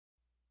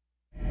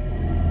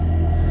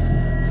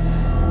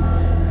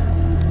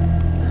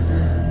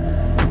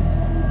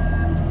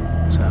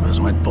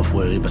besoin de pas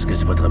foirer parce que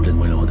tu vas te rappeler de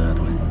moi longtemps,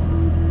 toi.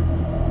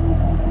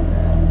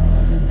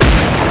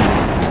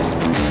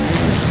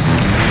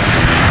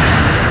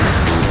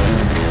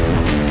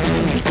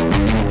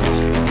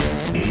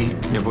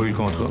 Il n'a pas eu le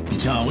contrat. Il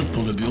est en route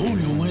pour le bureau,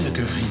 lui, au moins, là,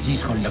 que je lui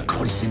dise qu'on l'a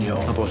collé senior.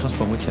 En passant, c'est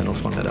pas moi qui annonce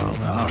qu'on l'a dehors.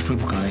 Arrange-toi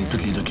pour qu'on ait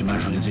tous les documents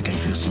juridiques à y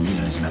faire signer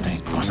lundi matin,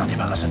 pour qu'on s'en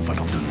débarrasse une fois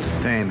pour toutes.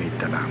 Putain, mais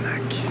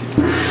tabarnak.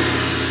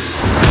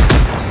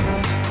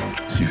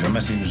 Si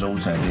jamais c'est nous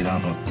autres, ça a été là en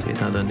bas.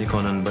 Étant donné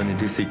qu'on a une bonne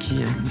idée, c'est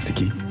qui, hein? C'est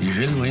qui? Et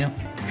Gilles, voyons.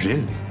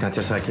 Gilles? Quand il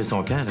a sacré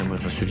son camp, là, moi,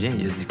 je me souviens,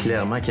 il a dit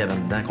clairement qu'il y avait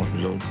dedans contre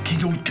nous autres. Qui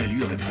d'autre que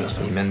lui aurait pu faire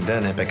ça? Il met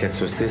dedans un paquet de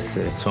saucisses.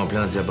 Son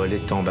plan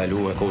diabolique tombe à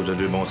l'eau à cause de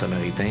deux bons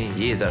samaritains.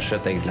 Il les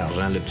achète avec de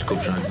l'argent, le petit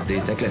coupe Jean d'idée.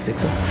 C'est un classique,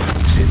 ça.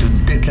 C'est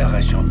une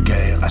déclaration de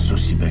guerre à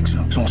Saucibec, ça.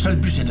 Son seul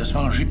but, c'est de se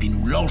venger, puis il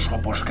nous lâchera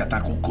pas jusqu'à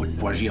temps qu'on coule.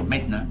 Faut agir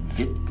maintenant,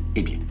 vite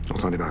et bien. On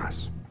s'en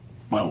débarrasse.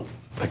 Bravo.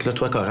 Fait que là,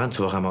 toi, Coran,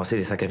 tu vas ramasser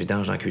les sacs à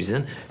vidange dans la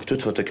cuisine, puis toi,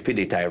 tu vas t'occuper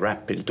des tie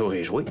wraps, puis le tour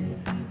est joué.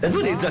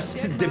 Êtes-vous des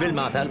hosties de débiles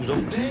mentales, vous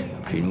autres?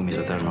 Chez nous, mes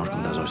otages mangent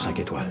comme dans un 5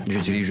 étoiles.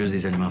 J'utilise juste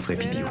des aliments frais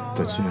pis bio.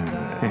 T'as-tu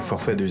un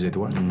forfait 2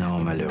 étoiles? Non,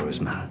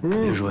 malheureusement.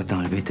 Là, je vais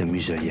t'enlever ta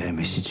muselière,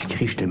 mais si tu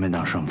cries, je te mets dans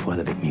la chambre froide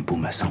avec mes peaux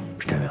maçons.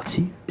 Je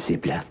t'avertis, c'est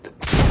plate.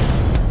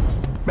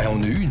 Ben,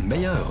 on a eu une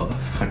meilleure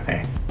offre.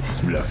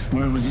 Tu bluffes.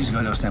 Moi, je vous dis, ce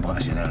gars-là, c'est un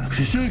professionnel. Je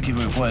suis sûr qu'il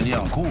veut pas aller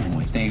en cours,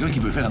 moi. C'est un gars qui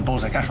veut faire une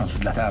pause à cash en dessous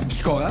de la table.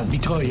 Tu Conrad?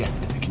 Mitraillette.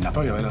 Le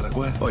kidnappeur, il avait l'air de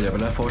quoi? Oh, il avait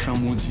l'air fâché en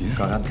maudit. Hein?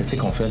 Coran, qu'est-ce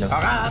qu'on fait, là?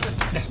 Arrête!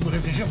 Laisse-moi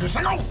réfléchir 2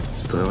 secondes!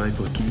 Tu travailles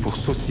pour qui? Pour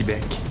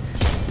Saucibec.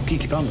 Qui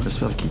parle? Laisse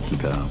faire qui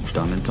parle. Je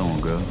t'emmène ton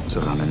gars, tu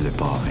ramènes le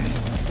parrain.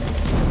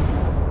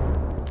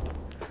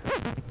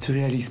 Tu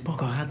réalises pas,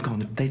 Coran,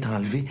 qu'on a peut-être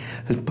enlevé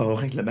le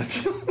parrain de la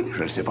mafia?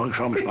 Je le sais pas,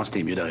 Richard, mais je pense que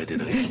t'es mieux d'arrêter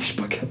de rire. Je suis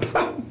pas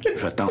capable.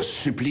 Je t'en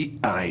supplie,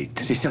 arrête.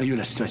 C'est sérieux,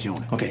 la situation,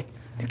 là. OK.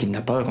 Le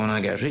kidnappeur qu'on a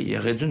engagé, il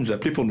aurait dû nous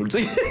appeler pour nous le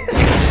dire.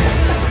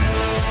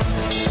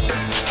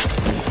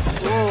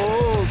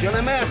 J'en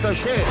ai marre, ta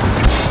chère!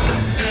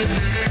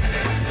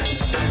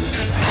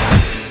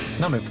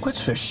 Non, mais pourquoi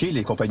tu fais chier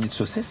les compagnies de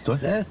saucisses, toi?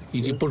 Hein?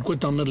 Il dit pourquoi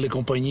t'emmerdes les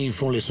compagnies, ils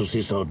font les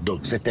saucisses hot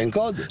dog. C'est un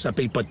code? Ça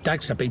paye pas de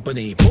taxes, ça paye pas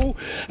d'impôts.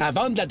 À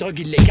vendre de la drogue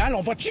illégale,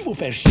 on va-tu vous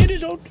faire chier,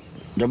 les autres?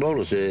 D'abord,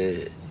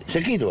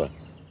 c'est qui, toi?